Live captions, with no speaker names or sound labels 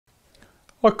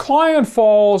A client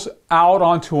falls out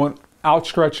onto an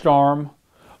outstretched arm.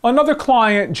 Another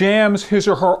client jams his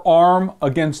or her arm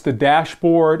against the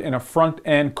dashboard in a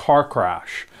front-end car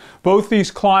crash. Both these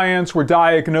clients were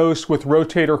diagnosed with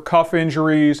rotator cuff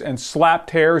injuries and slap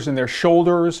tears in their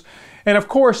shoulders. And of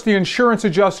course, the insurance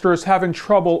adjuster is having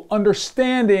trouble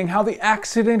understanding how the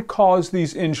accident caused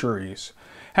these injuries.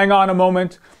 Hang on a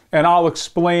moment, and I'll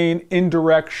explain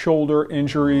indirect shoulder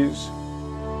injuries.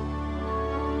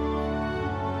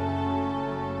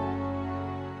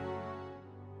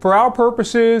 For our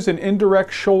purposes, an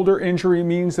indirect shoulder injury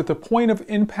means that the point of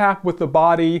impact with the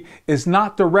body is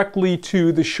not directly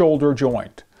to the shoulder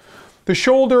joint. The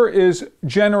shoulder is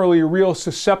generally real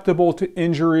susceptible to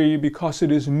injury because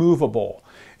it is movable.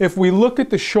 If we look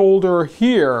at the shoulder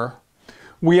here,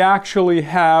 we actually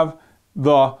have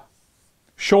the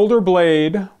shoulder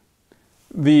blade,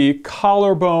 the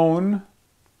collarbone,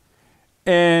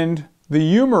 and the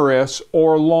humerus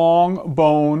or long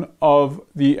bone of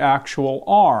the actual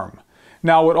arm.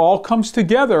 Now it all comes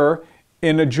together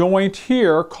in a joint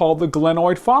here called the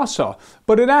glenoid fossa,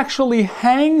 but it actually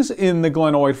hangs in the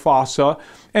glenoid fossa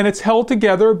and it's held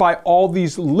together by all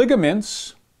these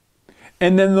ligaments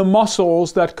and then the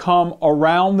muscles that come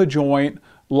around the joint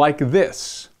like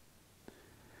this.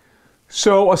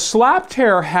 So a slap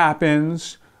tear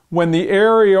happens when the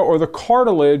area or the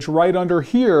cartilage right under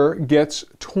here gets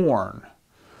torn.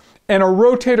 And a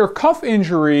rotator cuff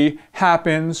injury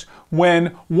happens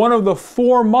when one of the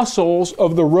four muscles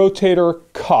of the rotator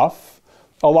cuff,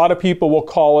 a lot of people will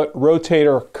call it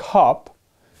rotator cuff,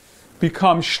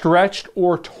 becomes stretched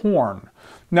or torn.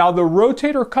 Now the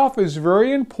rotator cuff is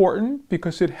very important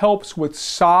because it helps with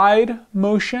side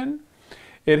motion,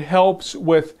 it helps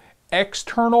with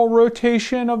external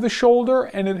rotation of the shoulder,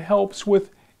 and it helps with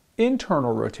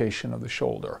internal rotation of the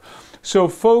shoulder. So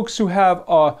folks who have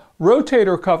a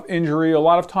rotator cuff injury a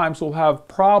lot of times will have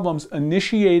problems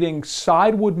initiating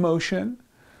sideward motion.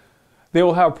 They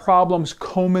will have problems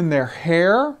combing their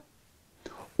hair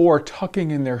or tucking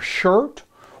in their shirt,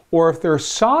 or if they're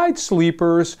side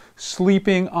sleepers,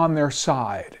 sleeping on their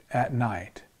side at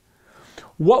night.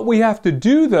 What we have to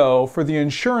do though for the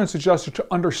insurance adjuster to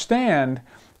understand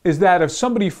is that if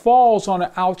somebody falls on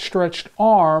an outstretched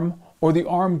arm or the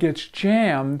arm gets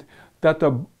jammed, that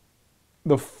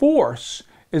the force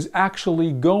is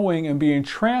actually going and being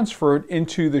transferred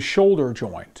into the shoulder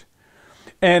joint.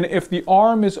 And if the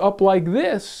arm is up like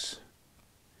this,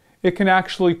 it can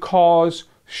actually cause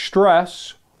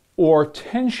stress or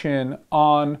tension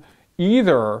on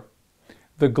either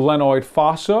the glenoid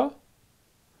fossa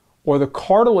or the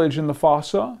cartilage in the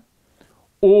fossa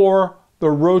or the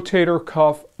rotator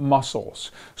cuff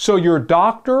muscles. So your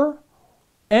doctor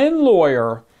and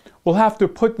lawyer will have to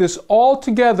put this all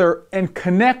together and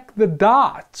connect the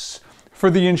dots for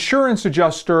the insurance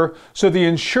adjuster so the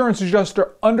insurance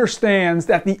adjuster understands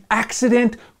that the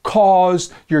accident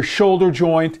caused your shoulder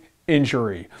joint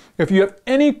injury. If you have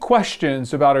any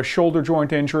questions about a shoulder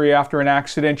joint injury after an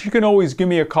accident, you can always give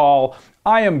me a call.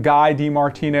 I am Guy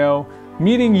DiMartino,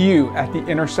 meeting you at the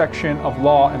intersection of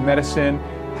law and medicine.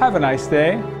 Have a nice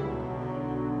day.